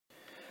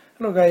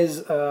Hello,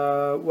 guys.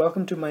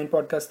 Welcome to Mind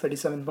Podcast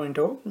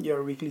 37.0,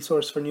 your weekly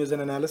source for news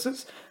and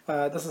analysis.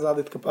 This is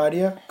Adit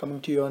Kapadia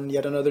coming to you on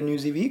yet another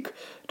newsy week,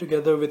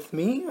 together with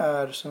me,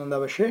 Sananda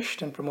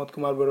Vashisht and Pramod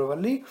Kumar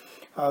Boravalli.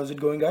 How's it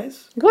going,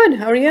 guys? Good.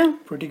 How are you?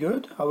 Pretty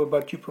good. How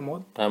about you,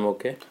 Pramod? I'm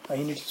okay.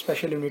 He needs a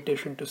special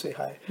invitation to say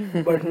hi.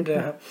 But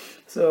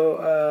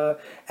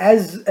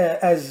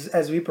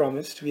as we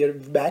promised, we are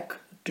back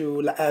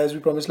to, as we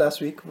promised last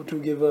week, to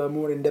give a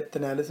more in-depth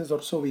analysis,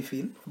 or so we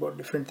feel, about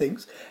different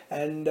things.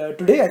 And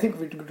today, I think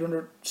we're going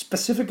to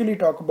specifically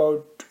talk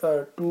about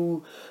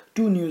two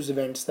news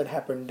events that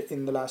happened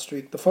in the last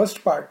week. The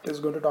first part is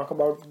going to talk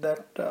about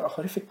that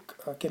horrific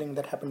killing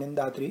that happened in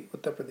Dadri,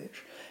 Uttar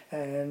Pradesh,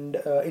 and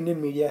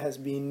Indian media has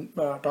been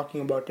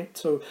talking about it.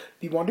 So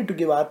we wanted to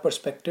give our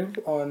perspective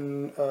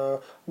on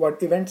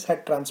what events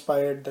had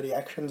transpired, the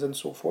reactions, and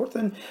so forth,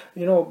 and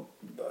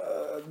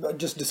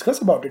just discuss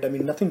about it. I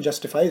mean, nothing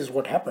justifies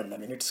what happened. I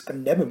mean, it's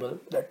condemnable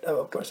that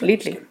a person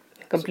was killed.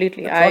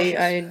 Completely. Atrocious.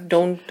 I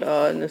don't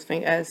this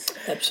thing as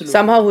Absolutely.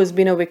 somehow who's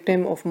been a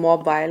victim of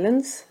mob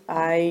violence.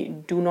 I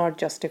do not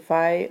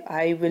justify.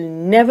 I will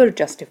never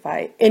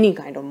justify any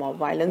kind of mob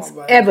violence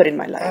ever in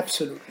my life.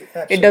 Absolutely.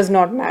 It does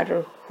not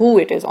matter who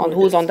it is on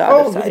who's on the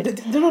other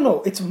side.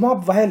 No. It's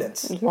mob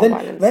violence. It's mob Then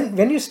violence.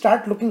 when you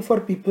start looking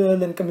for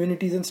people and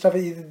communities and stuff,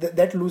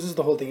 that loses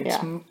the whole thing.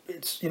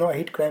 It's a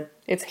hate crime.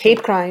 It's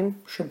hate crime.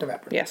 Shouldn't have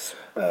happened. Yes.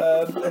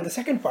 And the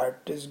second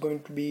part is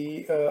going to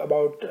be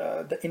about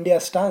the India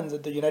stance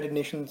at the United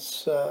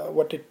Nations,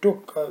 what it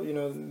took.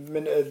 When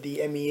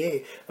the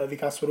MEA,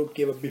 Vikas Swarup,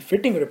 gave a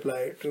befitting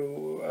reply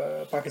to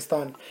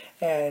Pakistan,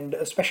 and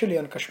especially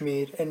on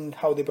Kashmir, and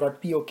how they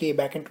brought POK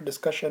back into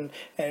discussion,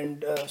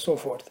 and so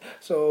forth.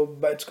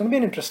 But it's going to be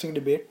an interesting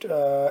debate,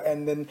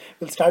 and then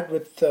we'll start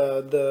with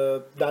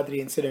the Dadri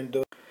incident,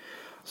 though.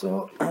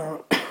 So,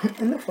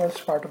 in the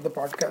first part of the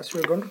podcast,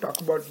 we're going to talk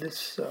about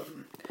this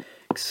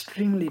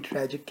extremely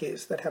tragic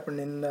case that happened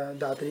in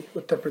Dadri,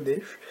 Uttar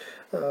Pradesh,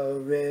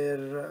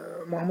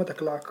 where Muhammad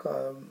Akhlaq,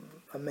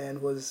 a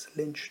man, was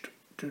lynched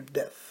to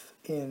death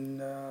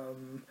in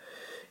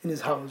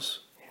his house.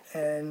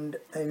 And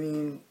I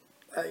mean,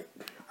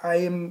 I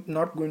am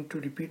not going to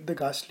repeat the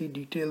ghastly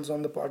details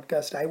on the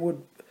podcast. I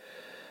would,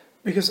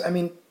 because I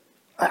mean,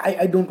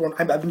 I don't want.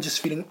 I've been just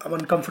feeling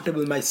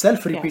uncomfortable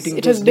myself repeating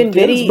it these has been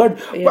details.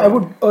 very- But I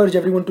would urge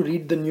everyone to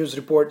read the news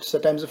reports. The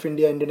Times of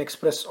India, Indian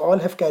Express, all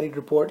have carried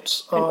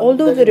reports. And on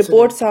although that the incident.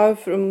 reports are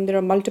from, there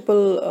are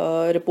multiple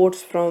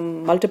reports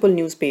from multiple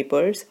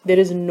newspapers, there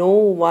is no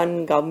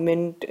one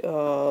government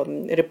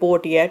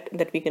report yet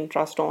that we can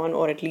trust on,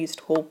 or at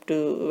least hope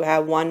to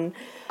have one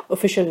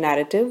official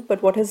narrative.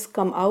 But what has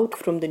come out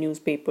from the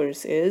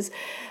newspapers is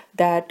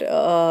that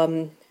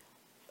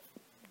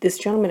this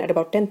gentleman, at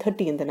about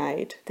 10:30 in the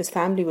night, this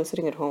family was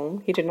sitting at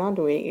home. He did not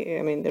do any,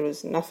 I mean, there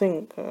was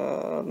nothing,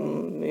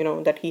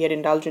 that he had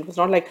indulged in. It was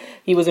not like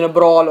he was in a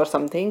brawl or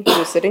something. He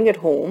was sitting at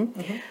home.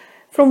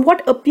 From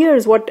what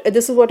appears,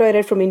 this is what I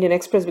read from Indian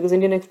Express, because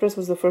Indian Express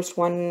was the first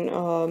one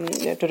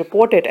to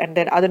report it, and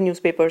then other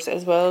newspapers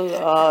as well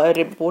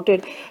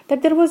reported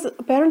that there was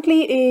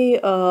apparently a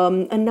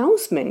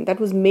announcement that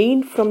was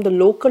made from the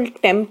local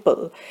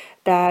temple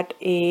that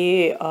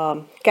a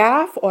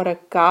calf or a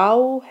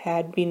cow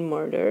had been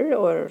murdered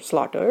or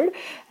slaughtered,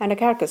 and a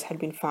carcass had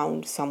been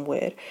found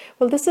somewhere.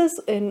 Well, this is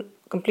in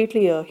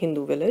completely a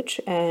Hindu village,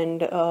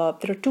 and there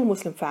are two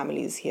Muslim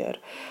families here.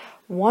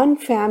 One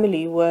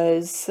family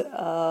was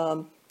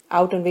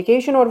out on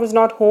vacation or was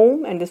not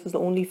home, and this was the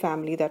only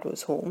family that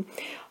was home.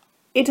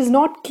 It is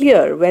not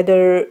clear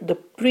whether the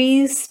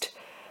priest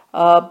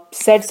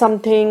said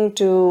something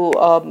to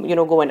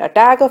go and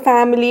attack a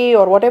family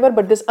or whatever,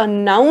 but this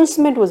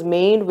announcement was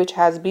made, which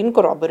has been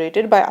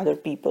corroborated by other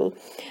people.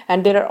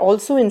 And there are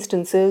also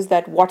instances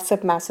that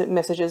WhatsApp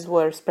messages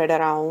were spread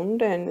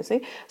around, and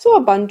so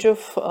a bunch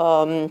of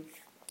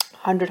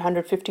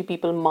 150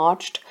 people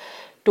marched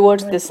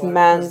towards this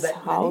man's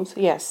house.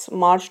 Yes,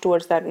 marched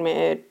towards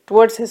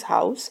his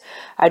house.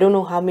 I don't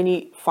know how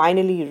many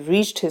finally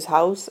reached his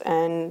house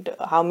and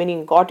how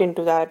many got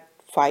into that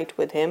fight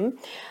with him,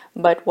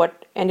 but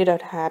what ended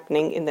up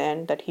happening in the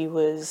end, that he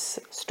was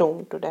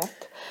stoned to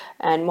death.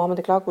 And Muhammad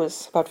Akhlaq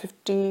was about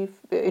 50,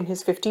 in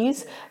his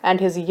 50s, and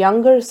his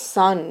younger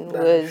son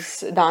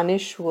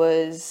Danish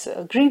was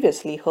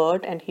grievously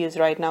hurt, and he is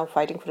right now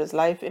fighting for his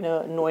life in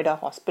a Noida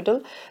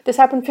hospital. This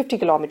happened 50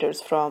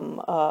 kilometers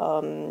from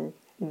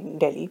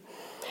Delhi.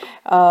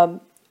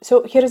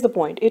 So here is the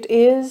point. It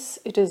is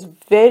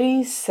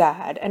very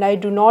sad, and I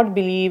do not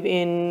believe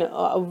in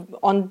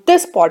on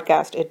this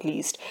podcast, at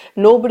least,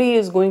 nobody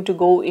is going to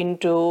go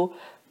into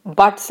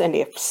buts and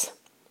ifs.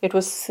 It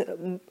was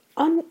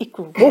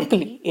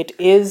unequivocally, it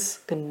is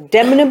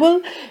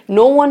condemnable.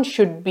 No one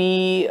should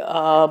be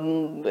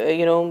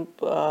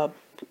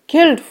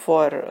killed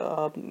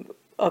for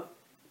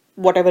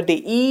whatever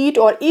they eat,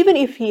 or even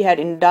if he had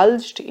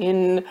indulged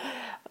in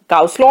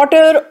cow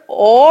slaughter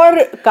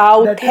or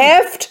cow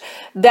theft.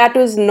 that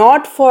is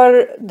not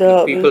for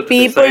the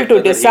people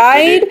to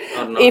decide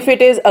if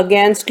it is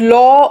against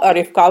law or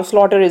if cow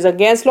slaughter is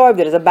against law. If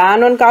there is a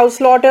ban on cow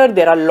slaughter,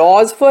 there are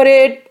laws for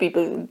it.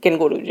 People can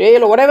go to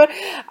jail or whatever.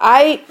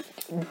 I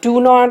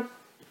do not,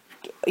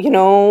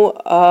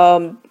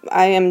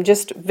 I am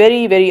just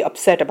very, very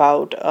upset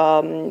about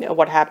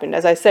what happened.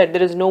 As I said,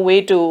 there is no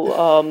way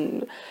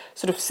to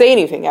sort of say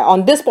anything.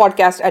 On this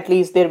podcast, at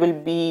least, there will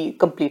be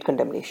complete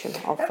condemnation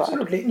of it.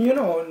 Absolutely.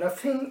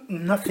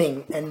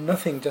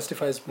 Nothing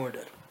justifies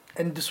murder.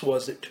 And this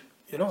was it.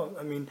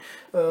 I mean,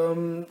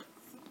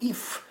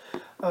 if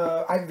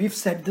we've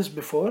said this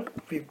before,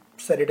 we've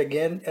said it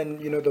again, and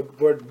the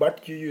word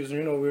 "but" you use.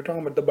 We were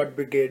talking about the "but"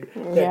 brigade.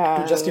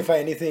 That to justify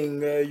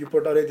anything, you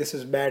put, "Alright, this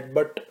is bad,"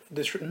 but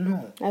this should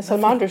no. As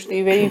Salman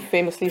Rushdie very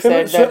famously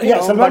said that.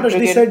 Salman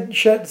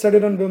Rushdie said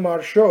it on Bill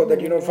Maher's show that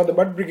for the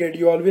 "but" brigade,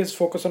 you always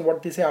focus on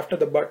what they say after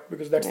the "but"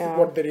 because that's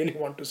what they really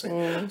want to say.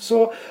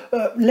 So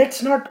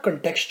let's not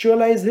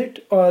contextualize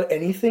it or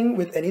anything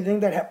with anything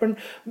that happened.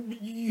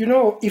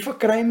 If a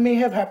crime may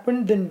have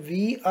happened, then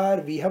we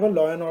have a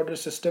law and order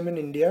system in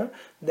India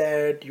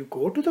that you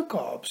go to the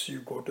cops, you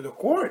go to the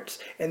courts,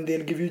 and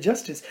they'll give you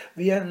justice.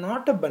 We are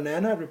not a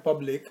banana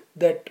republic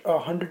that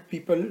 100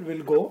 people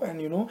will go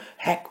and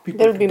hack people.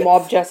 There will be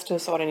mob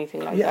justice or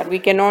anything like that. We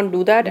cannot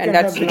do that, and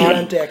that's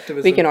not.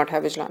 We cannot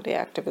have vigilante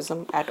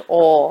activism at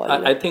all.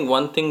 I think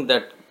one thing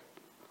that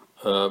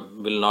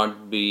will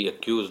not be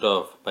accused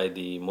of by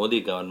the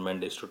Modi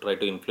government is to try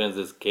to influence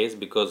this case,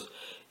 because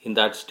in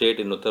that state,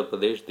 in Uttar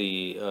Pradesh,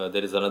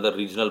 there is another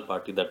regional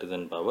party that is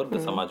in power, the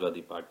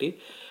Samajwadi Party.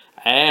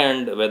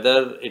 And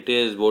whether it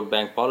is vote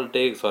bank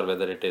politics or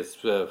whether it is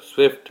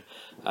swift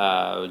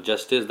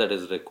justice that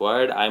is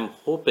required, I'm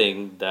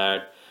hoping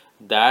that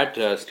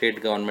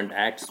state government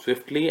acts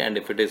swiftly. And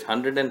if it is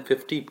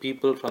 150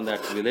 people from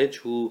that village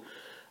who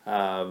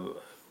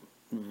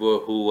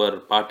were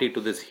party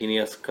to this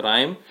heinous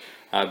crime,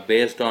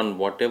 based on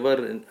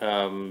whatever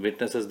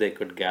witnesses they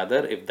could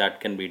gather, if that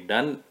can be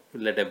done,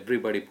 let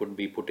everybody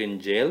be put in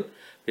jail.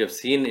 We have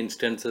seen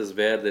instances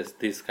where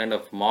this kind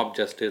of mob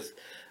justice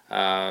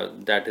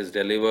that is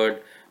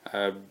delivered,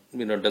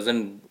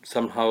 doesn't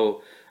somehow,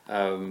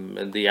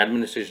 the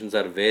administrations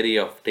are wary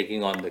of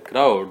taking on the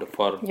crowd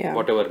for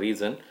whatever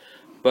reason.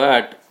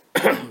 But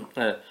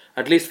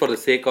at least for the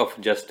sake of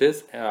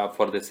justice,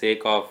 for the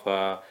sake of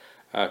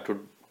to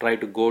try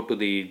to go to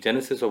the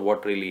genesis of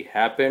what really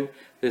happened,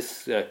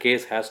 this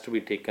case has to be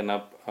taken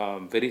up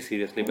very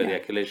seriously by the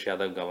Akhilesh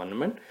Yadav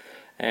government.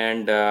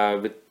 And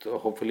with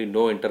hopefully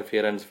no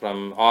interference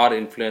from or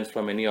influence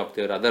from any of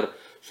their other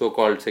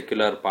so-called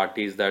secular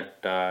parties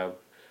that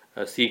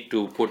seek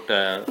to put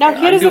now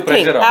here is the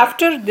thing.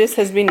 After this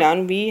has been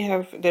done,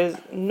 there's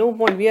no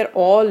point. We are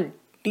all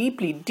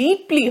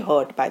deeply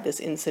hurt by this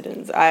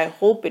incident. I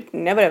hope it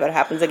never ever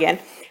happens again.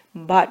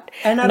 But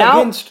and are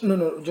now against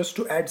just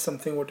to add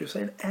something what you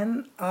said,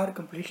 and are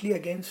completely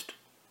against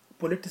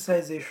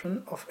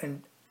politicization of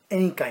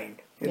any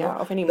kind.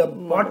 Of any the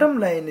bottom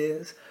line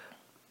is,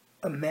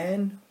 a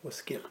man was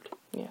killed.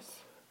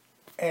 Yes.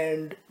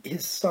 And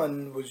his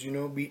son was,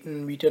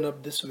 beaten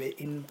up this way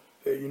in,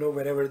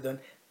 wherever done.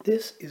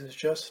 This is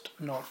just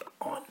not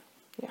on.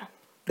 Yeah.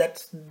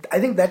 I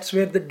think that's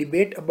where the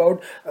debate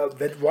about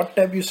with what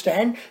time you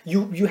stand,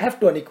 you have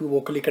to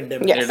unequivocally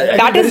condemn. Yes,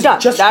 that is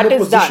done. That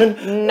is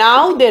done.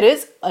 Now there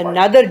is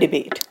another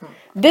debate.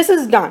 This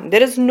is done.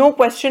 There is no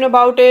question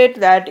about it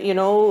that,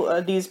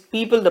 these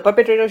people, the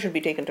perpetrators, should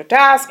be taken to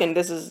task, and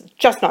this is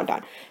just not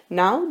done.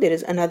 Now there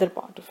is another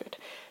part of it,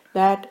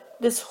 that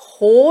this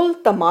whole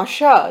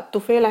tamasha,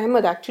 Tufail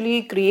Ahmed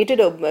actually coined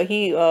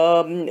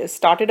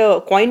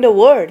a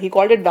word. He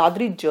called it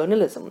Dadri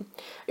journalism.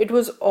 It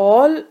was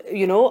all,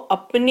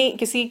 अपनी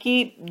किसी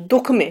की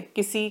दुख में,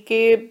 किसी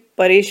के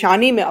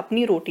परेशानी में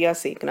अपनी रोटियां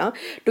सेकना,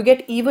 to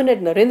get even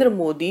at Narendra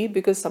Modi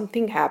because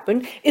something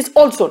happened, is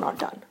also not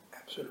done.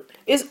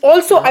 Is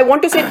also, I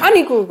want to say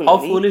unequivocally. How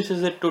foolish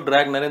is it to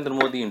drag Narendra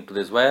Modi into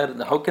this?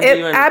 How can we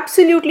even...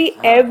 Absolutely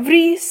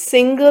every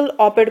single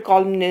op-ed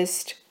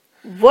columnist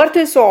worth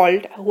his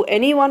salt,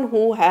 anyone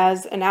who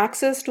has an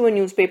access to a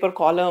newspaper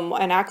column,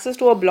 an access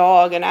to a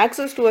blog, an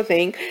access to a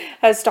thing,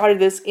 has started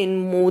this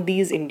in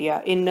Modi's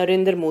India, in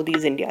Narendra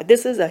Modi's India.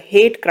 This is a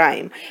hate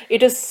crime.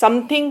 It is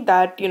something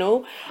that,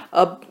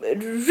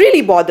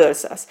 really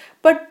bothers us.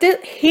 But the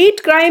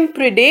hate crime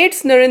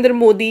predates Narendra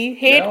Modi,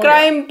 hate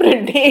crime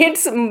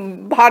predates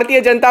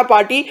Bharatiya Janata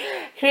Party,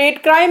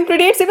 hate crime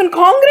predates even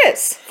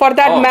Congress, for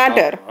that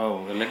matter.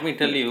 Let me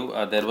tell you,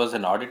 there was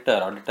an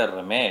auditor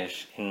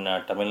Ramesh in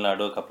Tamil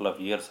Nadu a couple of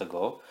years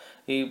ago.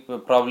 He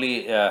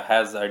probably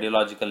has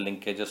ideological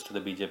linkages to the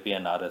BJP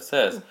and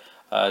RSS.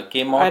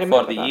 Came out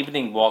for the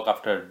evening walk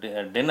after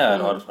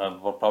dinner,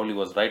 or probably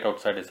was right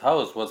outside his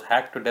house, was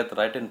hacked to death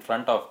right in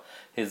front of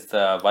his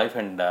wife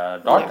and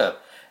daughter.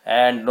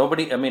 And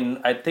nobody,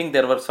 I think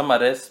there were some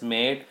arrests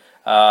made,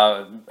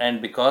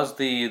 and because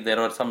there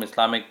were some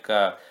Islamic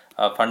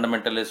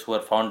fundamentalists who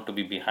were found to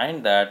be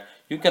behind that,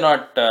 you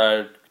cannot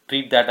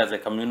treat that as a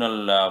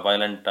communal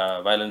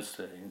violence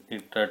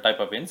type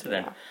of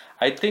incident.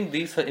 I think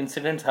these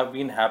incidents have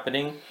been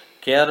happening.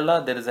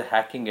 Kerala, there is a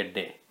hacking a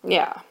day.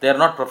 Yeah. They are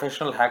not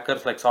professional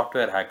hackers like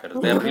software hackers.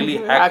 They are really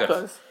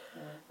hackers.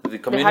 The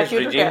communist you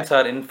to regimes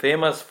death. are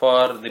infamous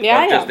for the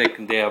Yeah, purges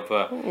yeah. they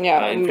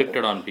have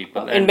inflicted on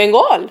people. In And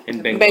Bengal.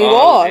 in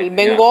Bengal,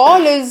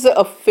 Bengal is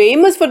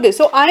famous for this.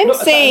 So I'm No, I'm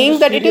saying just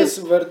that it curious,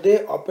 is. were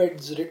they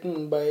op-eds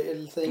written by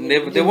saying They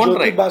won't Jyoti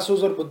write.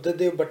 Basu's or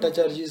Buddhadev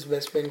Bhattacharya's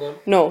West Bengal?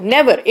 No,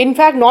 never. In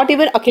fact, not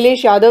even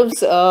Akhilesh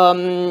Yadav's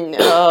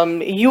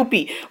UP.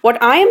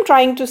 What I am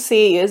trying to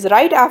say is,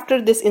 right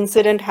after this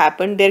incident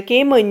happened, there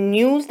came a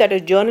news that a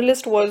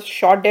journalist was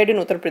shot dead in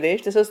Uttar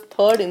Pradesh. This is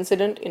third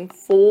incident in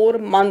 4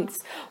 months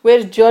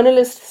where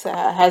journalists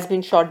has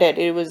been shot dead.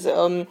 It was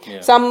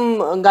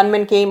some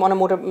gunman came on a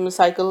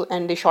motorcycle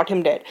and they shot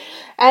him dead.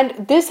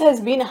 And this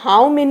has been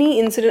how many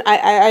incidents?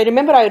 I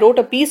remember I wrote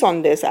a piece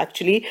on this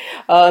actually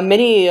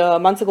many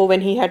months ago when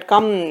he had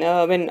come,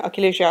 when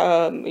Akhilesh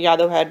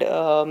Yadav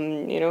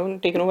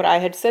had taken over. I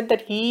had said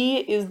that he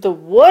is the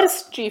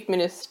worst chief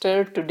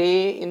minister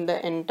today in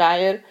the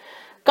entire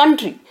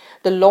country.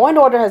 The law and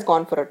order has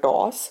gone for a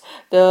toss.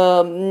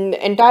 The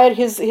entire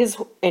his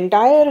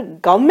entire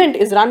government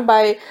is run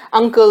by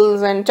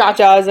uncles and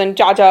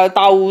chacha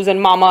taus and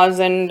mamas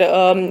and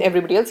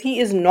everybody else. He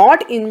is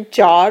not in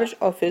charge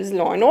of his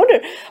law and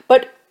order.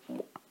 But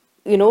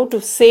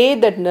to say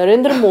that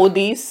Narendra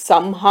Modi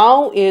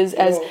somehow is,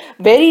 as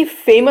very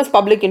famous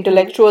public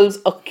intellectuals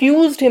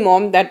accused him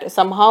of, that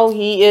somehow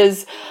he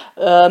is,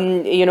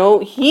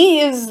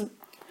 he is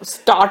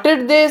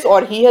started this,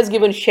 or he has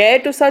given share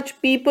to such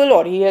people,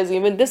 or he has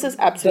even, this is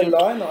The absolute.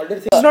 law and order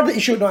thing is not the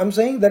issue. No, I'm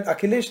saying that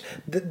Akhilesh,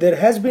 there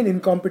has been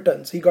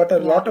incompetence. He got a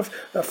lot of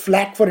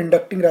flack for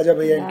inducting Raja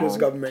Bhaiya into his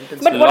government. And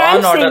But stuff. what Law I'm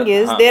and order, saying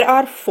is there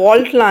are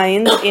fault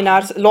lines in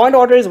our law and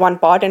order is one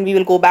part, and we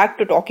will go back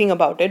to talking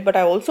about it. But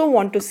I also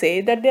want to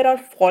say that there are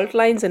fault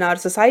lines in our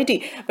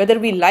society, whether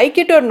we like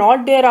it or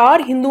not. There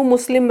are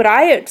Hindu-Muslim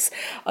riots.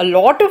 A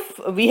lot of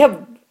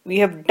we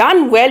have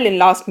done well in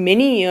last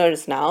many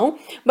years now,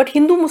 but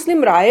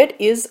Hindu-Muslim riot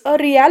is a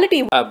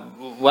reality.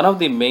 one of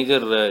the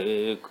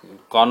major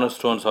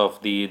cornerstones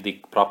of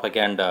the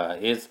propaganda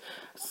is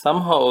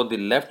somehow the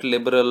left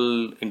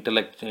liberal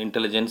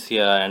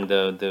intelligentsia and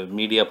the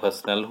media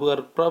personnel who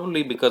are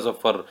probably because of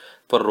for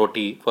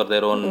roti for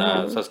their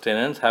own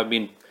sustenance have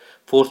been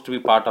forced to be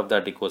part of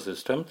that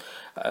ecosystem,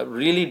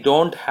 really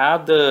don't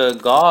have the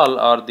gall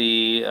or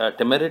the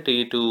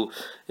temerity to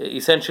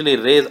essentially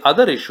raise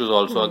other issues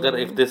also.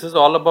 If this is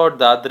all about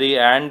Dadri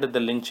and the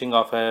lynching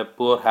of a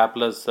poor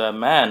hapless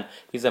man,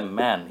 he's a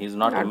man, he's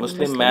not a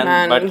Muslim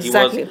man, but he was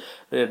exactly.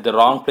 at the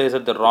wrong place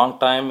at the wrong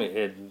time.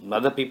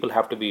 Other people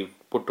have to be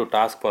put to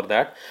task for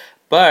that.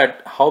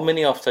 But how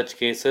many of such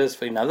cases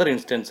in other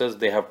instances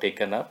they have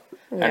taken up,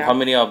 and how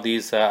many of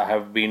these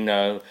have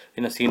been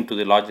seen to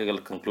the logical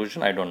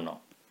conclusion, I don't know.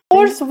 Of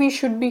course, we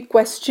should be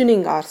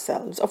questioning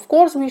ourselves. Of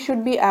course, we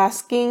should be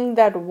asking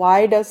that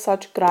why does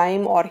such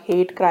crime or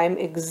hate crime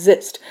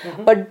exist?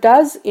 But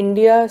does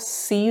India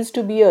cease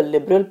to be a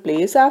liberal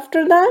place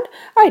after that?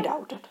 I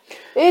doubt it.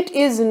 It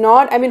is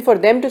not, I mean, for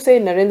them to say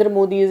Narendra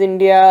Modi is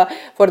India,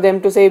 for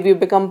them to say we've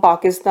become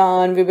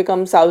Pakistan, we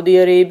become Saudi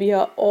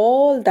Arabia,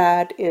 all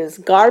that is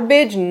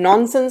garbage,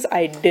 nonsense.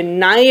 I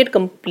deny it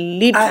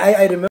completely.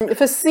 I remember.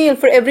 Facetious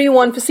for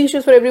everyone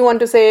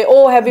to say,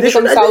 oh, have we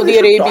become I think Saudi they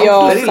should Arabia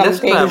talk or very less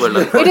something? traveled.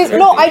 It is,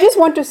 no, I just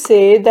want to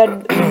say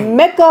that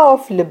Mecca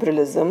of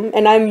liberalism,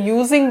 and I'm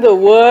using the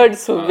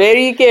words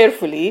very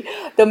carefully,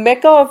 the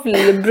Mecca of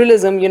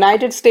liberalism,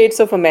 United States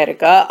of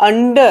America,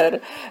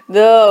 under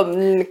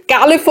the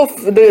caliph of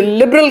the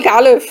liberal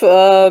caliph,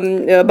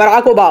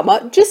 Barack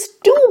Obama,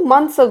 just 2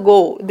 months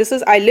ago,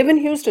 I live in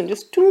Houston,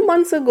 just 2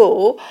 months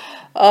ago,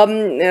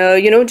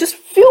 just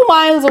few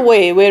miles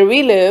away where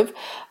we live,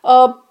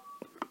 a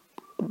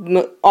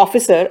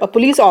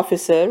police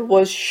officer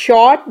was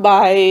shot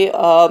by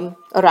a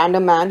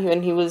random man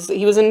when he was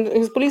in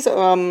his police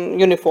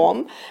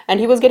uniform,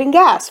 and he was getting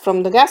gas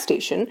from the gas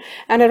station,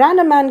 and a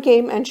random man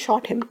came and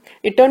shot him.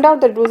 It turned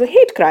out that it was a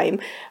hate crime.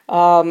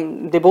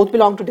 They both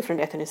belonged to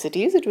different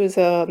ethnicities. It was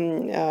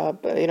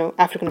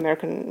African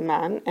American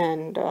man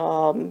and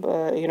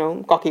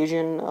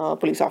Caucasian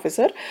police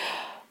officer.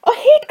 A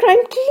hate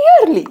crime,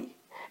 clearly.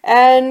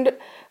 And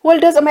well,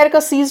 does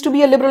America cease to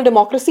be a liberal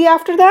democracy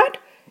after that?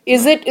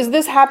 Is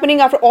this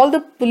happening after all the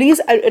police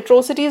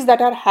atrocities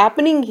that are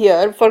happening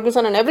here,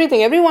 Ferguson and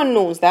everything? Everyone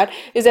knows that.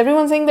 Is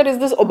everyone saying that is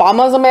this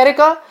Obama's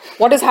America?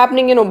 What is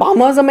happening in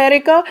Obama's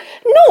America?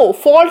 No,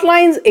 fault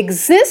lines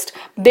exist.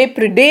 They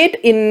predate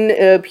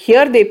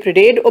here. They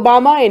predate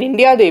Obama. In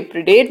India, they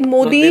predate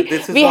Modi.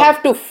 We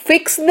have to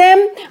fix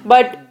them,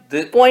 but.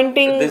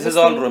 This is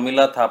all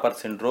Romila Thapar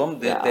syndrome.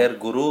 Their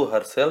guru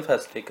herself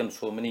has taken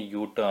so many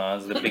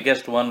U-turns. The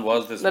biggest one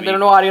was this. That there are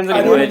no Aryans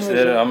anymore.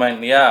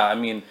 I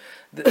mean,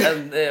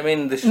 I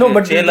mean, the No,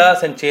 but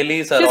chelas and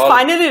chelis are She's all.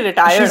 finally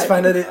retired. She's I think.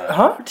 finally,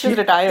 huh? She's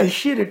retired. Is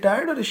she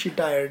retired or is she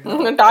tired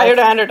now? Tired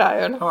and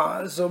retired.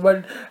 So,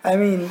 but I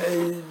mean,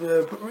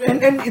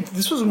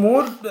 this was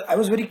more. I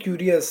was very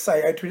curious.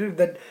 I tweeted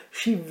that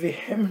she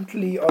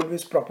vehemently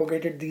always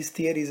propagated these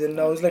theories, and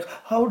I was like,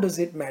 how does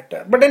it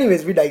matter? But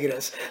anyways, we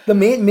digress. The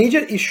major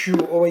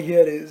issue over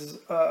here is.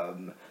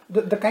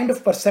 The kind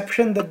of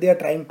perception that they are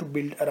trying to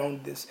build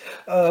around this.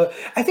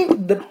 I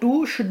think the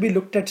two should be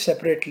looked at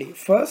separately.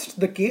 First,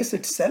 the case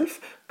itself,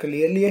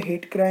 clearly a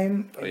hate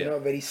crime, a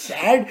very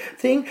sad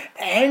thing,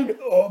 and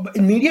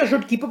media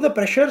should keep up the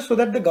pressure so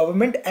that the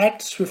government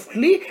acts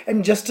swiftly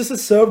and justice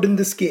is served in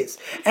this case.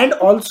 And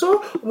also,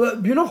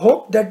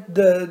 hope that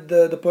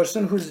the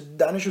person who's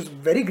Danish was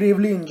very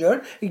gravely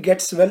injured, he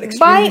gets well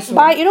extremely soon.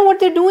 By you know what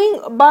they're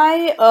doing,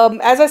 by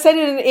as I said,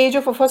 in an age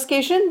of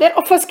obfuscation, they're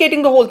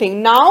obfuscating the whole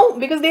thing now,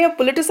 because they have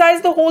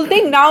politicized the whole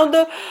thing. Now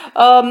the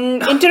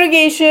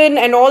interrogation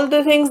and all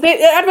the things,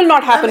 that will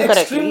not happen I'm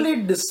correctly. extremely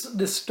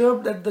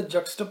disturbed at the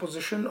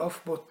juxtaposition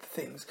of both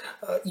things.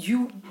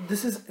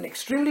 This is an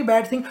extremely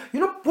bad thing.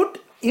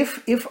 Put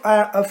if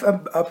a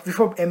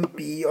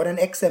MP or an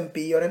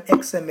ex-MP or an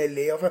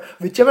ex-MLA of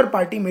whichever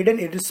party made an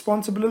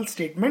irresponsible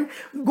statement,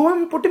 go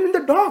and put him in the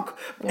dock.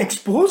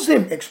 Expose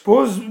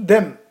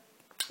them.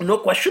 No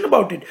question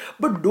about it,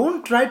 but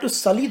don't try to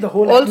sully the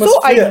whole Also,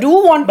 atmosphere. I do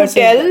want by to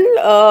saying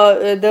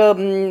tell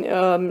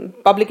the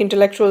public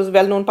intellectuals,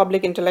 well-known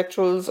public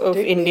intellectuals of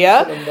Take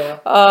India, names,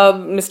 Sunanda.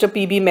 Mr.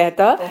 P.B.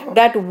 Mehta,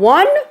 that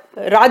one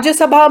Rajya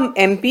Sabha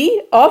MP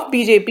of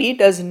BJP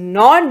does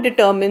not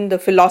determine the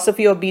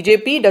philosophy of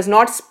BJP, does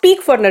not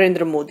speak for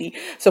Narendra Modi.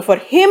 So for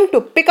him to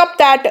pick up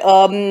that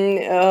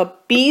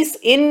piece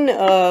in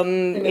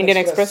Indian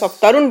Express of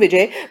Tarun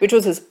Vijay, which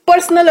was his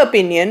personal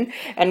opinion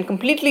and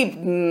completely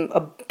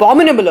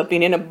abominable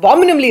opinion,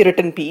 abominably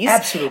written piece,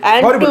 Absolutely.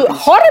 and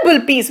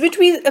Horrible piece. which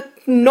we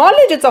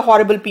acknowledge it's a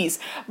horrible piece,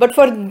 but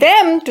for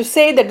them to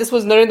say that this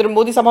was Narendra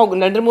Modi, somehow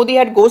Narendra Modi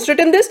had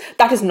ghostwritten this,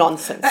 that is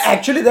nonsense.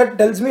 Actually, that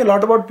tells me a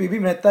lot about P.B.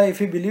 Mehta if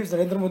he believes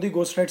Narendra Modi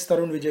ghostwrites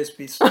Tarun Vijay's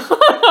piece.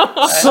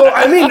 So,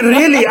 I mean,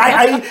 really,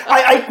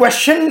 I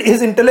question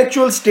his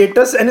intellectual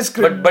status and his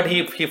But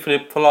he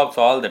flip-flops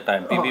all the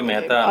time. P.B.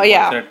 Mehta,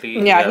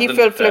 unfortunately, he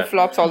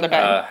flip-flops all the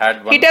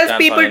time. He tells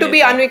stance people on to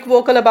be anything.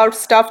 unequivocal about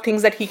stuff,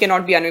 things that he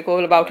cannot be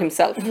unequivocal about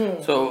himself.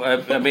 So,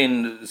 I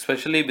mean,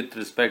 especially with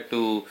respect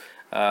to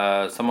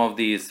some of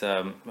these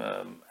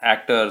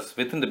actors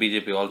within the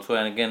BJP also,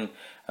 and again,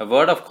 a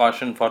word of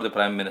caution for the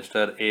Prime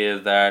Minister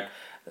is that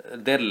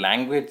their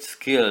language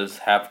skills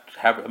have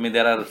I mean,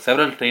 there are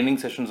several training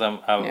sessions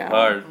I've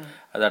heard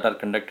that are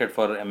conducted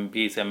for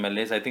MPs,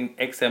 MLAs. I think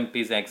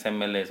ex-MPs,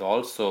 ex-MLAs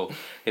also,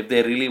 if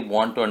they really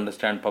want to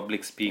understand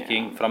public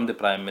speaking from the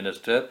Prime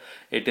Minister,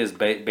 it is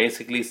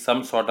basically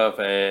some sort of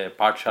a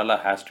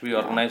Pathshala has to be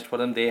organized for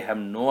them. They have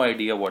no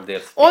idea what they're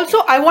speaking. Also,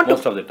 I want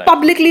to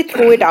publicly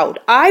throw it out.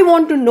 I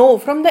want to know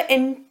from the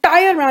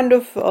entire round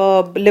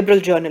of liberal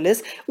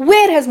journalists,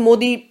 where has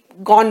Modi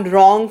gone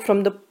wrong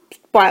from the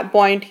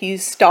point he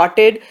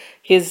started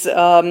his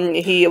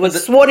he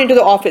was sworn into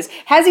the office?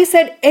 Has he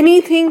said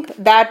anything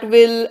that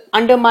will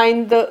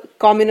undermine the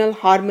communal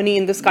harmony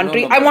in this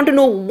country? I want to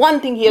know one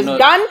thing he has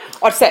done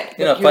or said.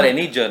 For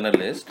any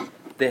journalist,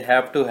 they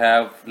have to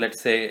have, let's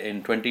say,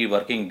 in 20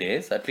 working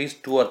days, at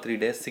least 2 or 3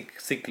 days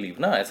sick leave.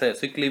 Na? I say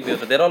sick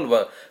leave, they're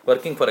all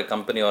working for a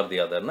company or the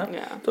other. Na?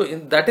 So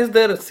that is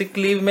their sick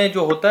leave mein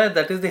jo hota hai,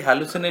 that is the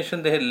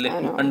hallucination they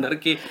under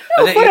ki.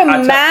 No, for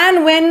a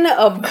man, when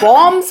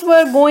bombs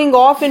were going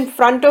off in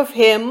front of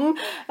him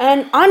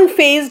and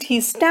unfazed, he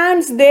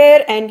stands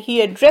there and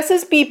he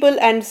addresses people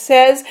and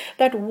says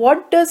that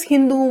what does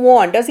Hindu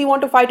want? Does he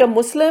want to fight a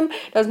Muslim?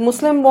 Does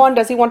Muslim want?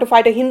 Does he want to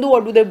fight a Hindu?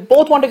 Or do they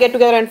both want to get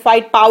together and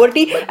fight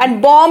poverty?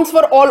 And bombs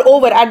were all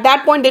over. At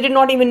that point, they did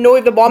not even know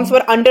if the bombs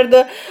were under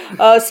the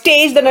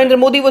stage that Narendra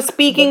Modi was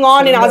speaking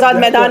on in Azad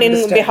Maidan in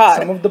Bihar.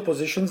 Some of the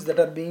positions that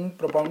are being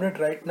propounded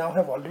right now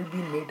have already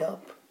been made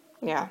up.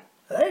 Yeah.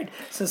 Right,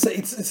 so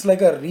it's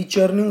like a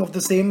rechurning of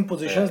the same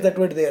positions that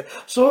were there.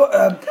 So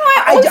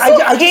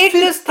I hate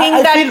this thing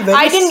that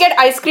I didn't get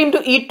ice cream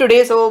to eat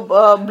today, so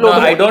blow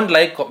I don't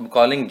like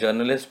calling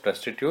journalists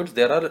prostitutes.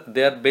 They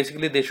are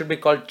basically, they should be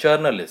called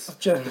journalists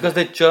because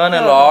they churn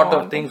a lot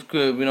of things.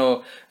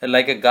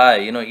 Like a guy,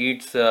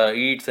 eats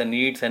and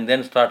eats and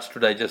then starts to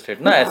digest it.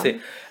 Na,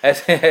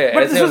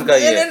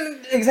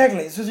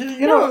 exactly.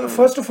 So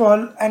first of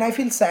all, and I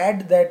feel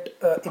sad that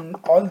in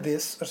all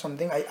this or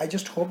something, I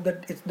just hope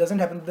that it doesn't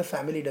happen that the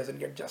family doesn't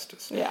get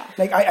justice. Yeah.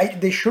 Like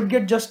they should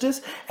get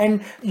justice,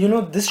 and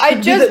this should I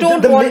just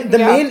don't want the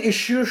main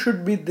issue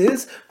should be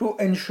this, to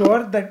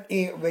ensure that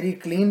a very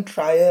clean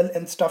trial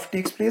and stuff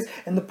takes place,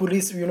 and the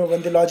police,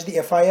 when they lodge the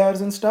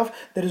FIRs and stuff,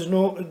 there is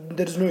no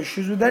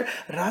issues with that,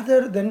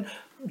 rather than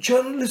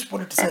journalists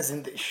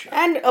politicizing the issue.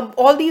 And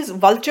all these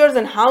vultures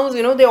and hounds,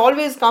 they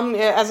always come,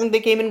 as in they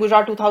came in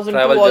Gujarat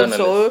 2002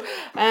 also,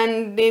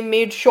 and they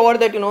made sure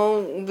that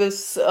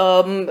this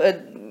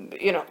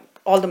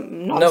all the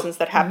nonsense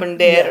that happened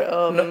there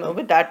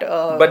with that.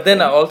 But then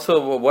Thing.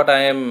 also, what I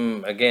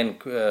am again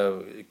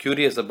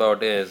curious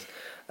about is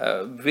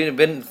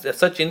when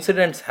such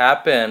incidents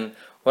happen.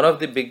 One of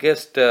the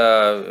biggest,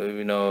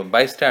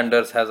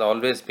 bystanders has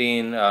always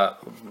been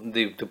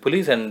the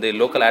police and the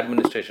local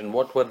administration.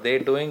 What were they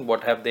doing?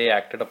 What have they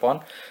acted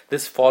upon?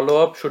 This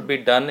follow-up should be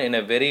done in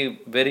a very,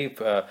 very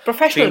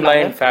Professional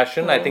streamlined manner.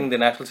 fashion. I think the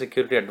National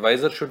Security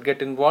Advisor should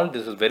get involved.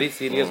 This is very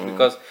serious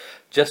because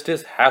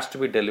justice has to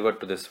be delivered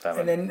to this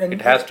family.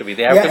 It has to be.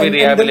 They have to be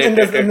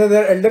rehabilitated. And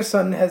their elder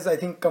son has, I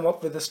think, come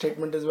up with a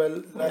statement as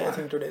well. I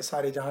think today,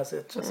 Sare Jahan se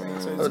acha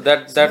saying. So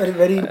it's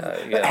very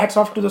hats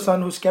off to the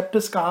son who's kept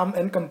his calm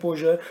and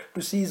composure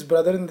to see his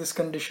brother in this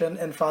condition,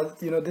 and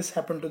father, this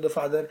happened to the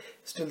father,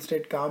 still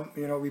stayed calm.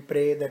 We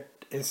pray that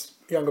his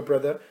younger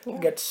brother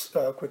gets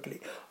quickly.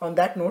 On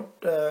that note,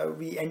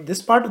 we end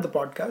this part of the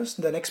podcast.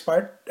 The next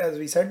part, as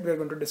we said, we're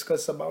going to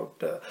discuss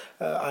about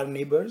our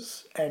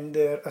neighbors and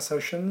their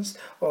assertions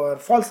or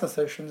false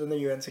assertions in the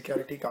UN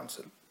Security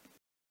Council.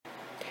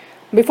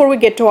 Before we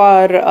get to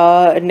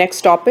our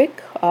next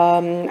topic,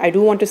 I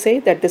do want to say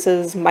that this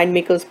is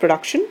MyIndMakers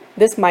production.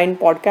 This Mind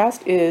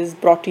podcast is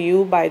brought to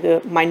you by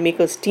the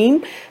MyIndMakers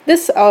team.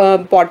 This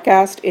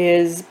podcast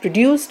is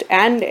produced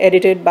and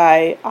edited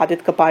by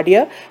Adit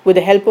Kapadia with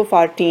the help of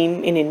our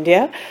team in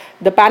India.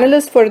 The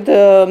panelists for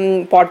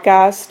the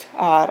podcast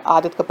are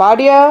Adit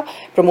Kapadia,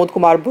 Pramod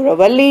Kumar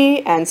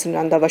Buravalli, and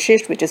Sunanda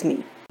Vashisht, which is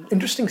me.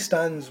 Interesting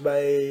stance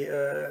by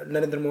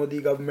Narendra Modi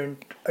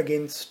government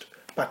against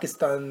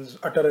Pakistan's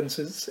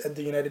utterances at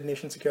the United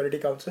Nations Security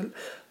Council.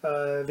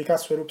 Vikas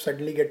Swarup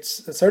certainly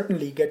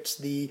gets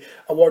the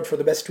award for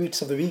the best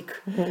tweets of the week.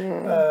 They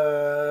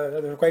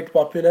were quite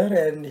popular,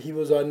 and he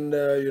was on,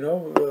 he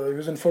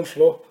was in full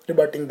flow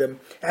rebutting them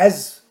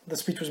as the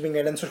speech was being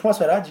held. And Sushma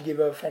Swaraj gave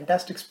a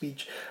fantastic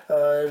speech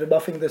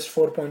rebuffing this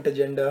 4-point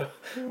agenda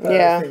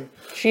thing.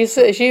 She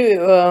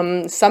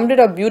summed it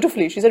up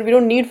beautifully. She said, we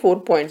don't need 4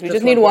 points. We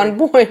just need 1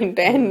 point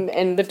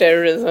and the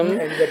terrorism.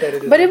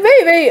 But it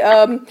very,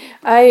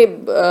 I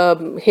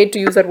hate to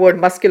use that word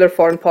muscular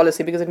foreign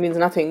policy because it means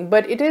nothing.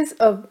 But it is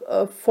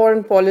a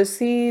foreign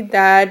policy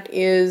that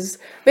is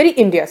very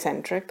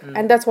India-centric.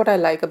 And that's what I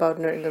like about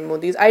Narendra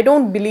Modi's. I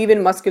don't believe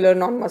in muscular,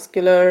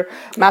 non-muscular,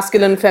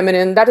 masculine,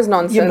 feminine. That is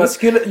nonsense.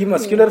 ये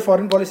muscular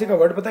foreign policy का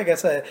word पता है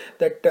कैसा है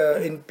that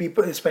in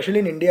people, especially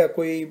in India,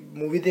 कोई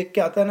movie देख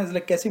के आता है ना, it's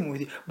like कैसी movie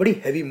थी, बड़ी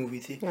heavy movie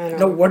थी.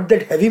 Now what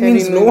that heavy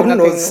means, no one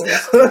knows.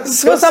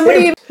 So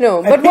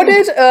but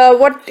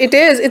what it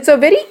is, it's a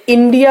very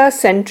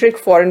India-centric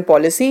foreign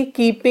policy,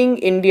 keeping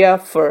India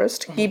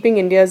first, keeping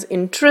India's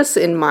interests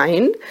in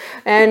mind,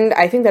 and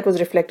I think that was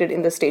reflected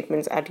in the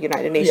statements at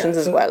United Nations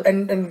as well.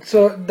 And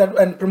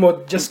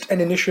Pramod, just an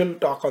initial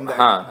talk on that.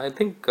 I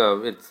think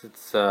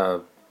it's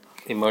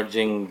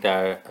emerging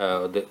that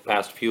the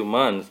past few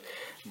months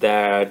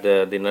that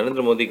the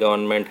Narendra Modi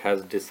government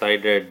has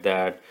decided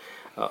that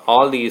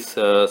all these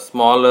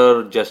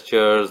smaller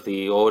gestures,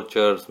 the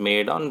overtures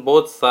made on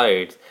both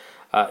sides,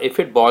 if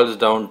it boils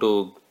down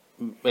to,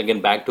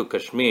 again, back to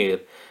Kashmir,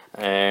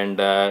 and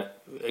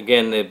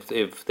again,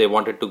 if they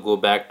wanted to go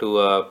back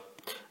to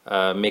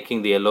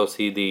making the LOC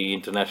the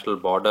international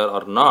border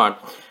or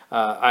not,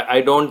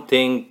 I don't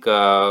think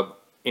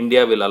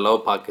India will allow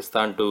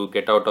Pakistan to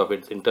get out of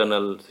its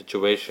internal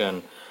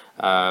situation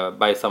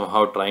by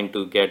somehow trying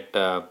to get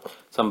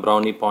some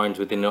brownie points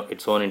within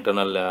its own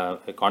internal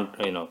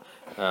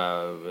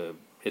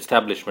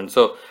establishment.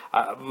 So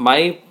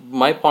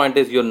my point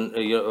is,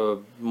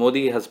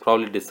 Modi has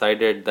probably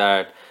decided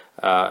that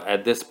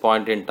at this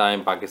point in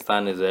time,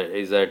 Pakistan is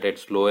at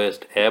its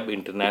lowest ebb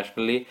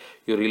internationally.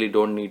 You really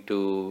don't need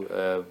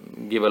to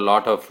give a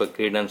lot of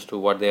credence to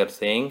what they are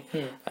saying.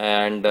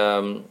 And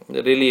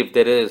really, if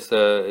there is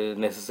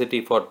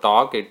necessity for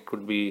talks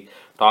could be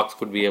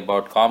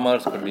about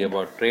commerce, could be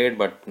about trade,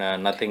 but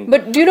nothing.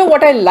 But do you know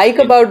what I like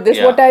about this?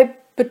 What I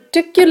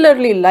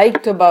particularly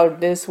liked about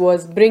this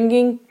was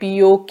bringing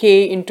POK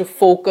into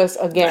focus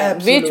again,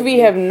 which we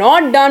have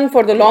not done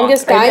for the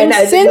longest time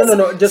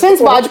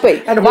since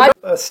Vajpayee.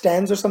 And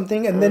stands or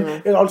something, and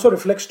then it also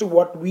reflects to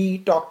what we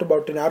talked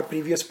about in our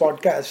previous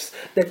podcasts,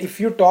 that if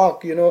you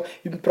talk, you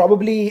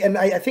probably, and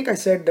I think I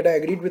said that I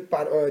agreed with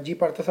G.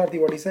 Parthasarthi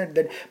what he said,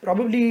 that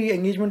probably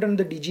engagement on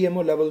the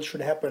DGMO level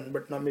should happen,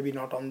 but maybe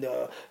not on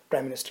the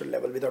Prime Minister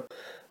level.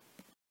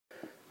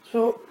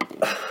 So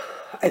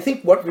I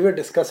think what we were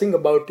discussing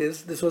about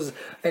is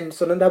and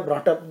Sunanda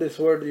brought up this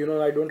word,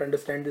 I don't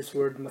understand this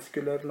word,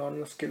 muscular,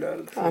 non-muscular,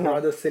 it's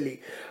rather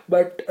silly.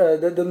 But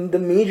the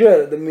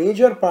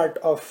major part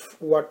of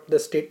what the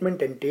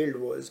statement entailed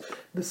was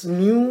this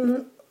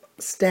new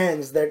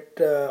stance that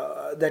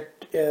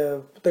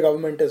the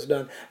government has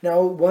done.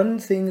 Now, one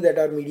thing that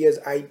our media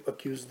I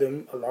accuse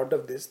them a lot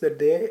of this, that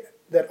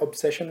their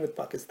obsession with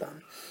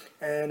Pakistan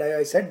And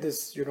I said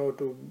this,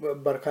 to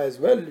Barkha as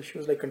well. She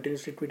was like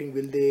continuously tweeting,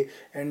 will they?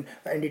 And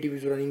NDTV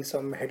was running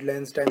some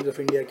headlines, Times of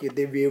India, ki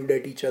they waved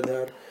at each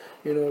other.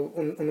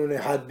 उन्होंने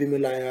हाथ भी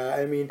मिलाया.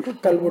 I mean,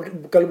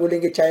 कल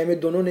बोलेंगे चाय में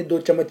दोनों ने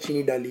 2 चम्मच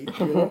चीनी डाली.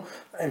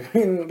 I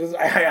mean,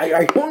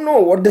 I don't know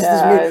what does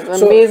this mean.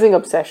 It's an amazing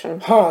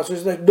obsession. So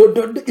it's like,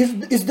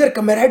 is there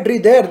camaraderie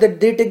there that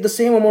they take the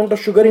same amount of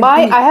sugar in tea?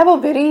 I have a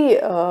very,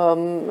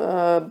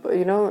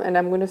 and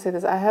I'm going to say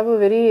this, I have a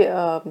very,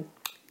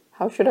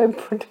 how should I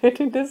put it?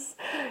 It is,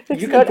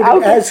 you can put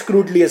it as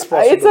crudely as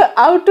possible. It's an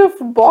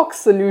out-of-box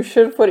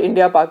solution for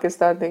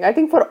India-Pakistan thing. I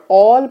think for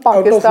all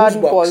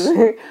Pakistan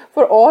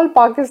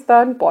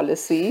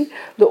policy,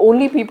 the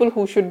only people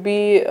who should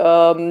be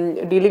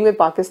dealing with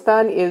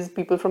Pakistan is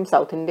people from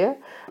South India.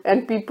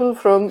 And people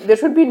from, there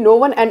should be no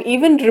one, and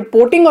even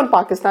reporting on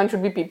Pakistan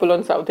should be people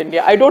on South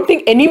India. I don't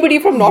think anybody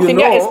from North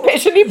India,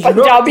 especially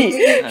Punjabi,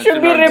 should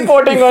be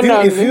reporting on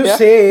North India.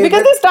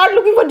 Because they start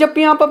looking for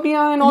jappiyan,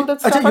 pappiyan and all that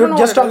stuff. You're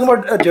just talking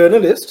about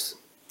journalists.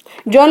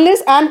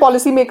 Journalists and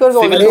policymakers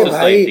also.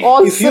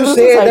 If you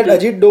say that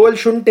Ajit Doval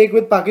shouldn't take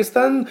with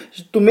Pakistan,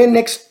 तुम्हें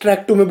next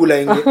track तुम्हें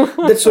बुलाएंगे.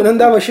 That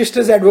Sunanda Vashisht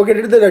has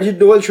advocated that Ajit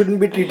Doval shouldn't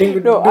be treating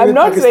with No, I'm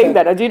not saying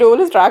that. Ajit Doval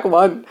is track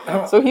 1.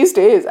 So he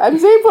stays. I'm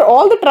saying for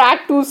all the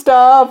track 2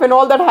 stuff and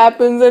all that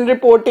happens and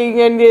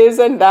reporting and this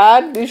and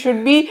that, they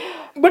should be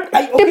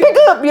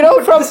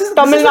typical, from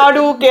Tamil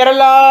Nadu,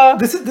 Kerala.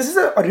 This is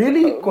a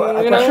really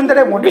question that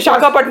I wanted to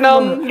ask.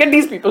 Visakhapatnam, get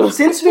these people.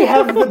 Since we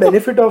have the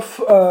benefit of,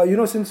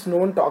 since no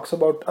one talks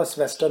about us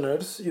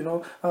Westerners,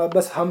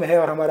 बस हम है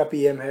और हमारा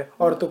PM है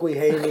और तो कोई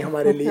है ही नहीं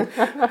हमारे लिए.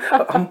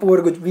 हम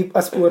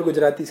us poor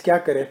Gujaratis क्या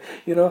करें?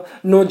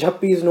 No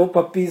jhappis, no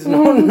puppies,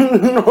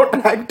 no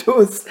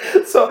tractors.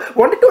 So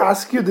wanted to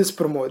ask you this,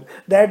 Pramod,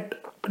 that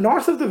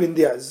north of the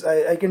Vindhyas,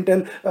 I can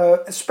tell,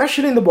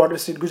 especially in the border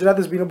state, Gujarat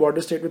has been a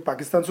border state with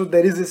Pakistan, so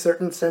there is a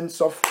certain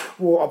sense of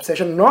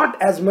obsession, not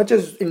as much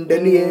as in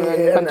Delhi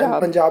and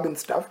Punjab and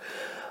stuff.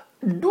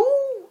 Do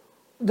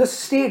the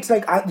states,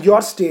 like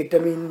your state, I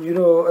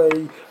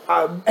mean,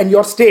 and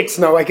your states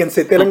now, I can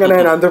say, Telangana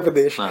and Andhra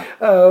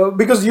Pradesh,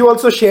 because you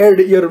also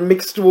shared your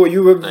mixed,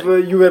 you were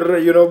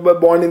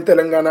born in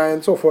Telangana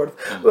and so forth.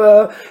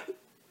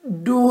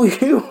 Do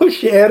you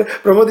share?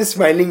 Pramod is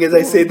smiling as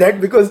I say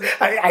that because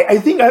I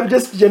think I've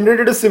just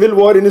generated a civil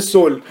war in his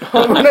soul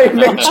when I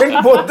mentioned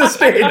both the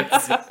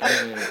states.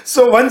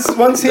 So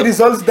once he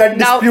resolves that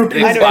dispute,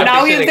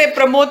 now he'll say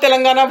Pramod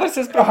Telangana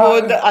versus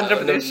Pramod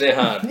Andhra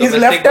Pradesh.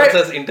 Domestic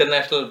versus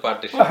international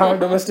partition.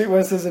 Domestic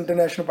versus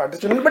international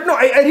partition. But no,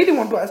 I really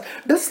want to ask: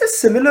 does this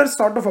similar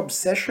sort of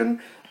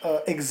obsession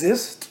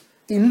exist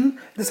in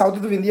the south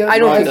of the Vindhyas? I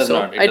don't think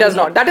so. It does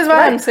not. That is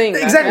why I'm saying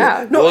exactly.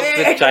 That. Yeah. No, both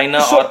with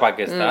China or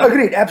Pakistan.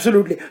 Agreed,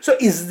 absolutely. So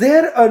is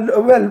there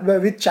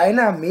with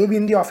China, maybe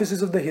in the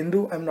offices of the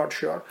Hindu, I'm not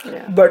sure.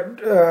 Yeah.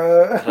 But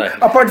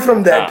apart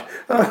from that,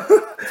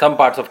 some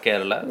parts of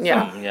Kerala.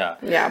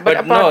 Yeah.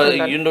 But no,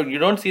 you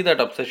don't see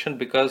that obsession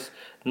because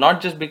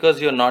not just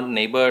because you're not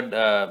neighbored.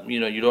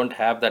 You don't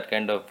have that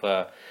kind of.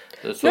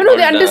 No,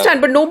 they understand,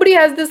 but nobody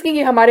has this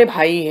कि हमारे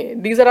भाई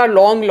हैं. These are our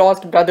long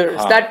lost brothers.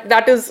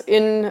 That is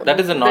in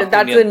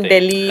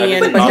Delhi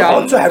and Punjab. You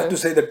also have to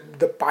say that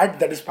the part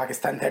that is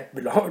Pakistan that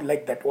belonged,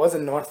 like that was a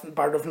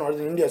part of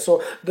northern India.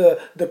 So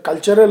the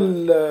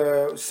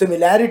cultural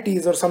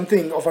similarities or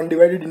something of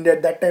undivided India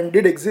at that time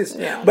did exist.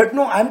 Yeah. But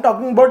no, I'm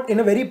talking about in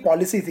a very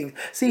policy thing.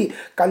 See,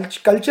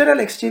 cultural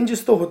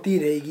exchanges तो होती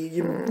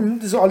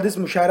रहेगी. All this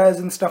musharas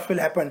and stuff will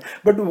happen.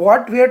 But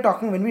what we are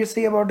talking when we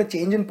say about a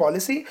change in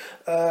policy.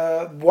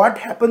 What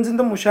happens in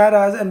the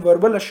musharas and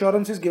verbal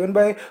assurances given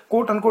by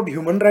quote-unquote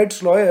human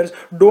rights lawyers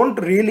don't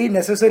really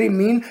necessarily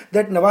mean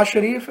that Nawaz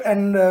Sharif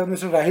and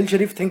Mr. Rahil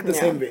Sharif think the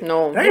same way.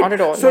 No, right? not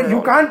at all. So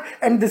you can't,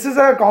 and this is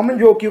a common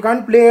joke, you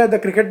can't play the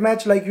cricket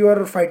match like you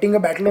are fighting a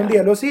battle on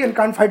the LOC and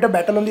can't fight a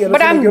battle on the LOC.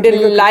 But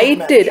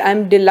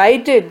I'm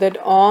delighted that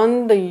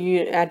on the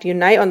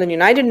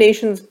United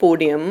Nations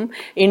podium,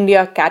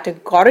 India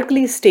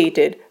categorically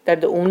stated that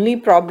the only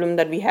problem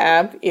that we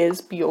have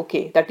is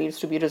POK that needs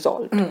to be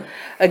resolved.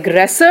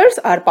 Aggressors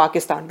are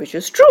Pakistan, which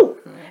is true.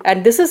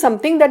 And this is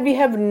something that we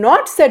have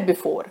not said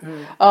before.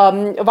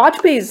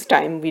 Vajpayee's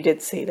time, we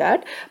did say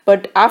that.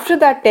 But after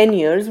that 10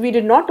 years, we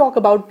did not talk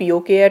about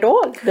POK at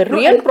all. The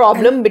real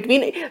problem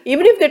between,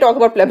 even if they talk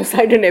about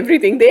plebiscite and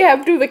everything, they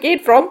have to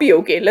vacate from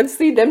POK. Let's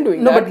see them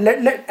doing that. No,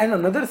 but and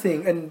another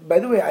thing, and by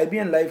the way,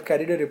 IBN Live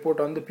carried a report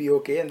on the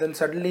POK and then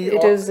suddenly...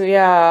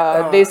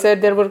 they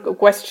said there were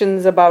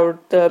questions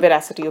about the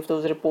veracity of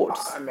those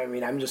reports. I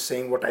mean, I'm just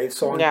saying what I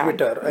saw on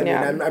Twitter.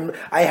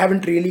 I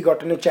haven't really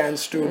gotten a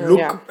chance to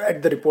look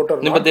at the report or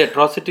not. No, but the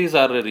atrocities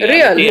are a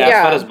reality as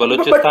far as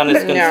Balochistan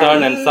is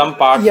concerned and some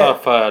parts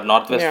of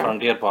Northwest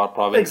Frontier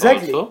Province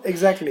also.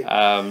 Exactly.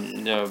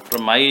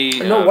 From my...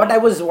 what I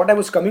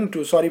was coming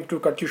to, sorry to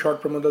cut you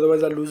short, Pramod,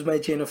 otherwise I'll lose my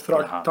chain of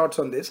thoughts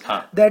on this,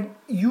 that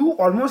you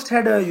almost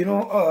had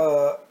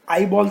a,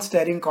 eyeball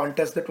staring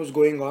contest that was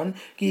going on.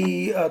 Ki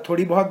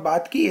thodi bahut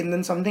baat ki, and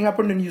then something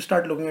happened, and you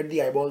start looking at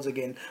the eyeballs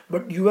again.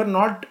 But you are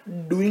not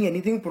doing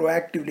anything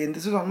proactively, and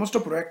this is almost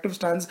a proactive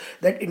stance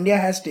that India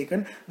has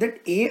taken.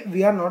 That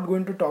we are not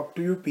going to talk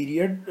to you,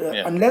 period,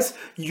 unless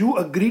you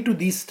agree to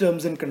these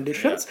terms and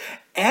conditions.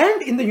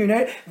 And in the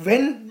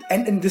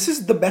and this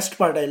is the best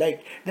part I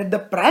like, that the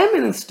Prime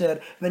Minister,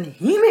 when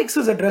he makes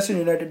his address in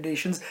United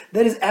Nations,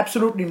 there is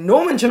absolutely no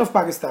mention of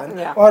Pakistan,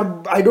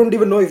 or I don't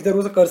even know if there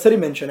was a cursory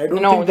mention. I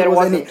don't think there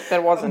was any.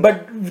 There wasn't.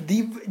 But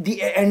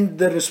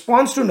the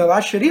response to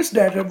Nawaz Sharif's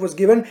diatribe was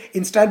given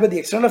in style by the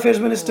External Affairs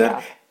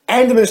Minister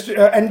and the minister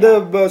and the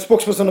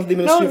spokesperson of the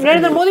Ministry of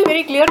Narendra Modi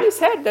very clearly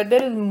said that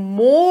there is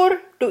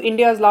more to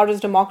India's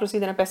largest democracy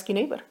than a pesky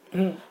neighbor.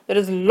 There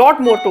is a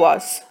lot more to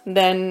us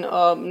than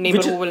a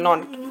neighbor who will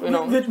not,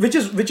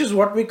 Which is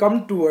what we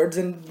come towards,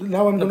 and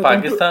now I'm going to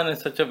Pakistan is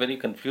such a very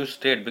confused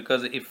state,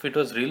 because if it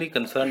was really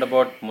concerned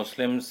about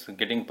Muslims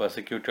getting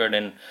persecuted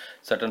in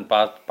certain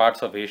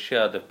parts of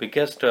Asia, the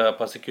biggest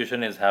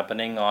persecution is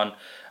happening on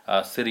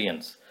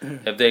Syrians.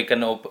 If they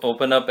can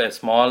open up a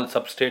small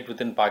substate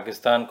within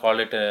Pakistan, call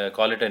it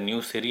a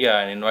new Syria,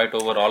 and invite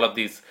over all of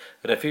these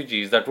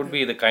refugees, that would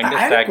be the kindest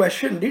I act. had a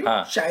question. Did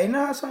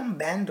China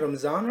ban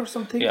Ramzan or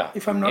something? Yeah.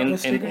 If I'm not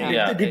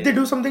mistaken. Did they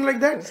do something like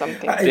that?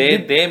 Something.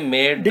 They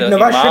made Did the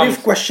Nawaz imams,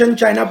 Sharif question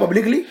China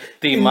publicly?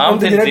 the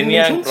imams in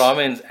Xinjiang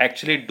province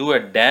actually do a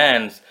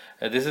dance.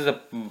 This is a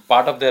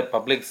part of their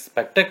public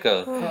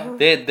spectacle.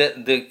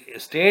 The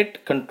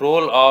state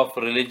control of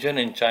religion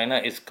in China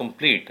is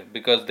complete,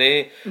 because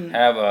they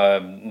have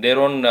their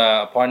own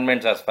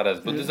appointments as far as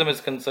Buddhism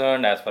is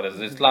concerned, as far as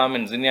Islam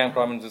in Xinjiang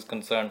province is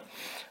concerned,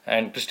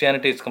 and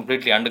Christianity is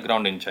completely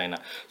underground in China.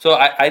 So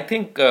I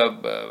think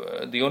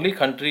the only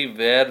country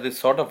where this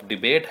sort of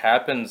debate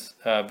happens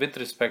with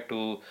respect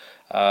to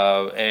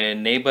a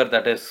neighbor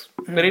that is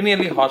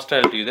perennially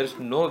hostile to you, there's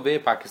no way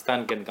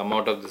Pakistan can come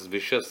out of this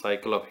vicious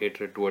cycle of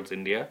hatred towards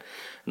India,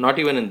 not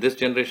even in this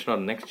generation or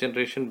next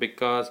generation,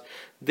 because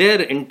their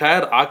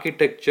entire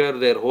architecture,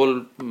 their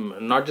whole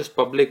not just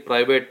public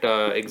private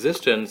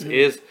existence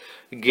is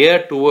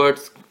geared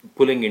towards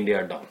pulling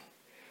India down.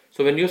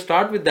 So when you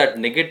start with that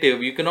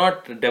negative, you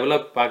cannot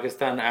develop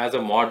Pakistan as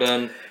a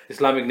modern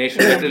Islamic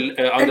nation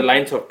on the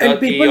lines of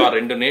Turkey or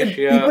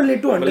Indonesia. People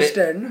need to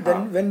understand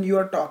that when you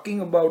are talking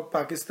about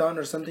Pakistan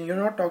or something, you're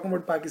not talking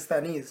about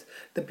Pakistanis.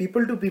 The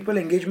people-to-people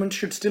engagement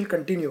should still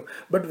continue.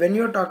 But when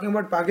you're talking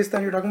about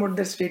Pakistan, you're talking about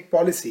their state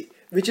policy,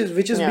 which has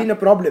been a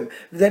problem,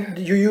 that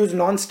you use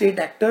non-state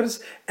actors,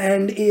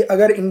 and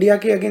agar India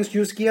ke against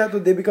use kiya, to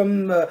they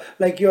become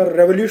like your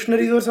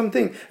revolutionaries or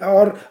something,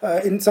 or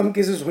in some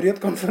cases Hurriyat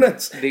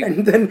Conference,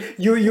 and then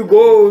you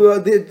go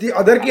the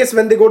other case,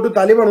 when they go to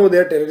Taliban, oh, they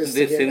are terrorists.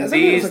 The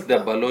Sindhis, the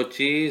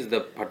Balochis,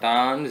 the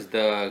Pathans,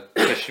 the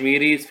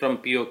Kashmiris from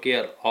POK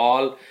are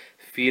all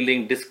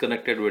feeling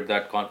disconnected with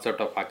that concept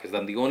of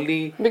Pakistan. The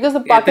only because the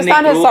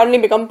Pakistan has suddenly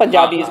become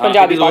Punjabis.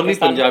 Punjabi it is only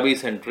Pakistan. Punjabi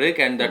centric,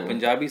 and that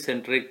Punjabi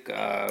centric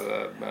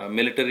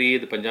military,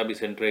 the Punjabi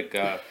centric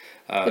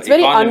it's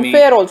very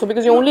unfair also,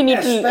 because you only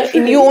need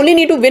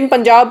to win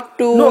Punjab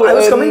to. No, I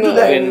was coming to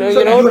that.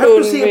 So you have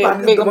to see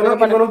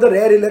one of the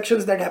rare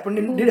elections that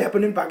did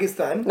happen in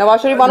Pakistan.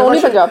 Nawaz Sharif won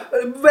only Punjab.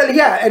 Well,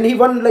 yeah, and he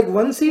won like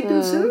one seat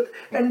in Sindh,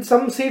 and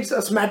some seats,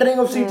 a smattering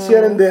of seats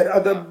here and there.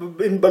 I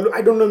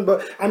don't know.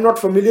 I'm not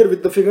familiar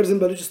with the figures in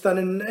Balochistan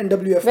and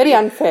NWF. Very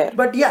unfair.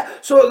 But yeah,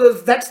 so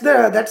that's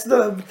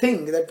the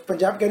thing, that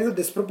Punjab carries a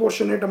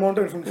disproportionate amount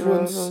of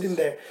influence in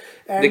there.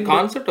 And the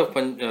concept of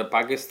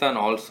Pakistan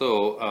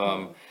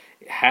also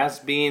has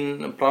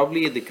been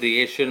probably the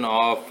creation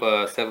of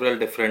several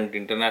different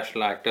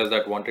international actors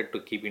that wanted to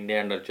keep India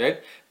under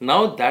check.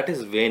 Now that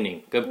is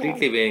waning,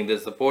 completely waning. The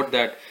support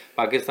that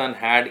Pakistan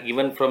had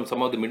even from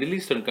some of the Middle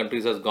Eastern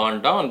countries has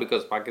gone down,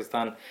 because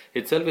Pakistan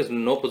itself is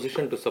in no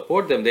position to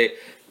support them.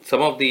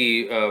 Some of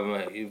the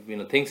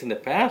things in the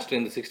past,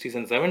 in the 60s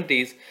and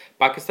 70s,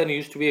 Pakistan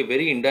used to be a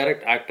very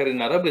indirect actor in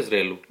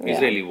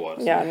Arab-Israeli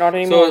wars. Yeah, not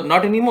anymore. So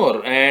not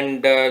anymore.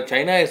 And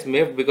China is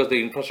miffed because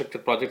the infrastructure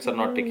projects are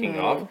not taking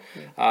off.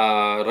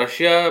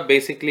 Russia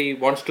basically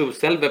wants to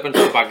sell weapons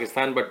to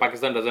Pakistan, but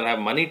Pakistan doesn't have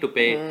money to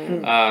pay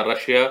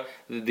Russia.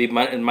 The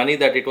money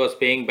that it was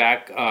paying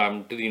back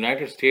to the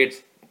United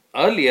States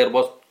earlier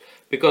was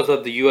because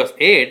of the US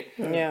aid.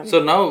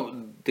 So now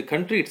the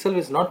country itself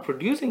is not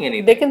producing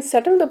anything. They can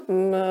settle the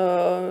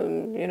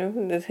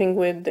the thing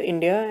with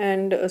India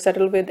and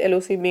settle with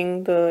LOC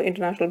being the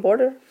international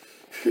border.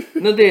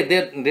 No,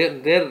 their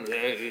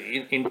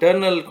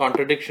internal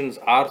contradictions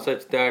are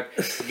such that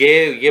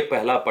ये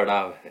पहला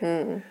पड़ाव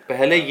है,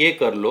 पहले ये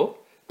कर लो,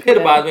 फिर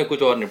बाद में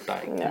कुछ और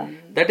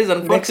निपटाएंगे. that is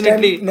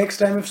unfortunately. Next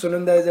time if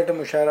Sunanda is at a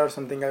mushara or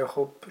something, I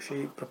hope she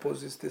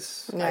proposes this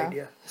Yeah.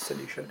 idea,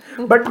 solution.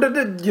 But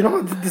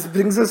this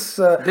brings us.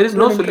 There is to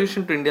no an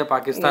solution to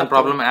India-Pakistan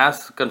problem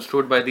as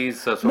construed by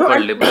these No,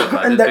 so-called liberals.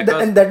 and That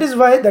is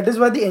because that is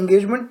why the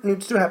engagement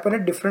needs to happen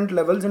at different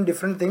levels and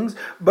different things.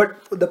 But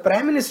the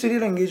prime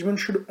ministerial engagement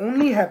should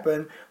only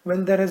happen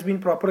when there has been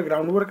proper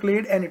groundwork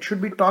laid, and it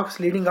should be talks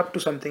leading up to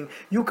something.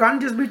 You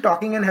can't just be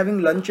talking and having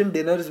lunch and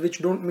dinners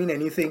which don't mean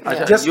anything.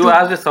 Acha, Just you to,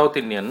 asked a South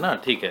Indian, na?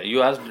 ठीक है.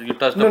 You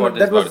touched No, no, about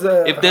this. that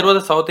was, If there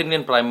was a South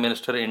Indian Prime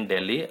Minister in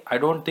Delhi, I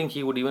don't think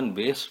he would even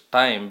waste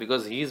time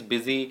because he's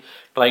busy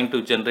trying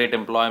to generate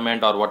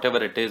employment or whatever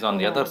it is on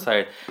the other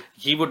side.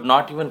 He would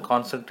not even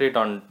concentrate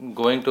on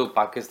going to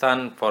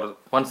Pakistan for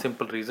one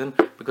simple reason,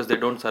 because they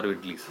don't serve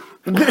idlis.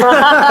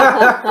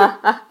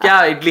 क्या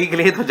इडली के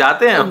लिए तो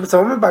जाते हैं हम.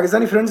 some of my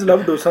Pakistani friends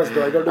love dosas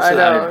though. I got to I say.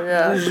 know,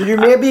 yeah. You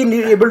may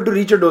be able to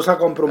reach a dosa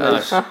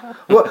compromise.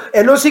 वो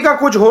LOC का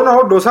कुछ हो ना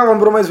हो, dosa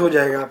compromise हो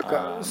जाएगा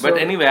आपका. But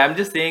anyway, I'm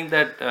just saying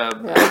that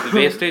the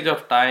wastage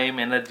of time,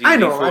 energy, I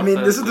know. I mean,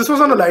 resources this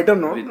was on a lighter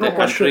note. with No a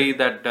country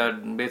question.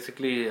 that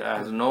basically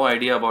has no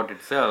idea about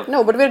itself.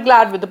 No, but we're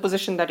glad with the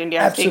position that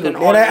India has taken.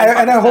 Absolutely,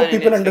 and I hope Pakistan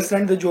people in its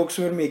understand the jokes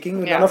we're making.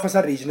 None Yeah. of us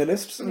are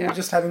regionalists. We're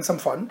just having some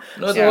fun.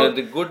 No, So,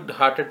 the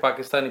good-hearted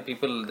Pakistani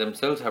people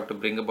themselves have to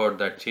bring about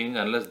that change.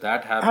 Unless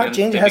that happens,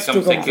 change they has to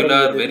become come from secular,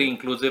 within. very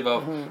inclusive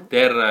of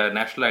their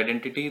national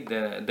identity,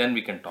 then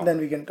we can talk.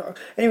 then we can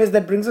talk. Anyways,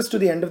 that brings us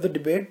to the end of the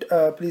debate.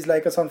 Please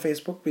like us on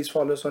Facebook. Please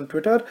follow us on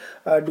Twitter.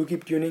 Do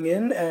keep tuning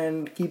in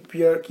and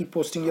keep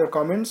posting your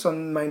comments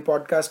on my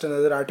podcast and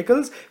other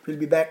articles.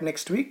 We'll be back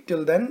next week.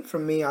 Till then,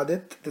 from me,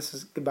 Adit, this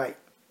is goodbye.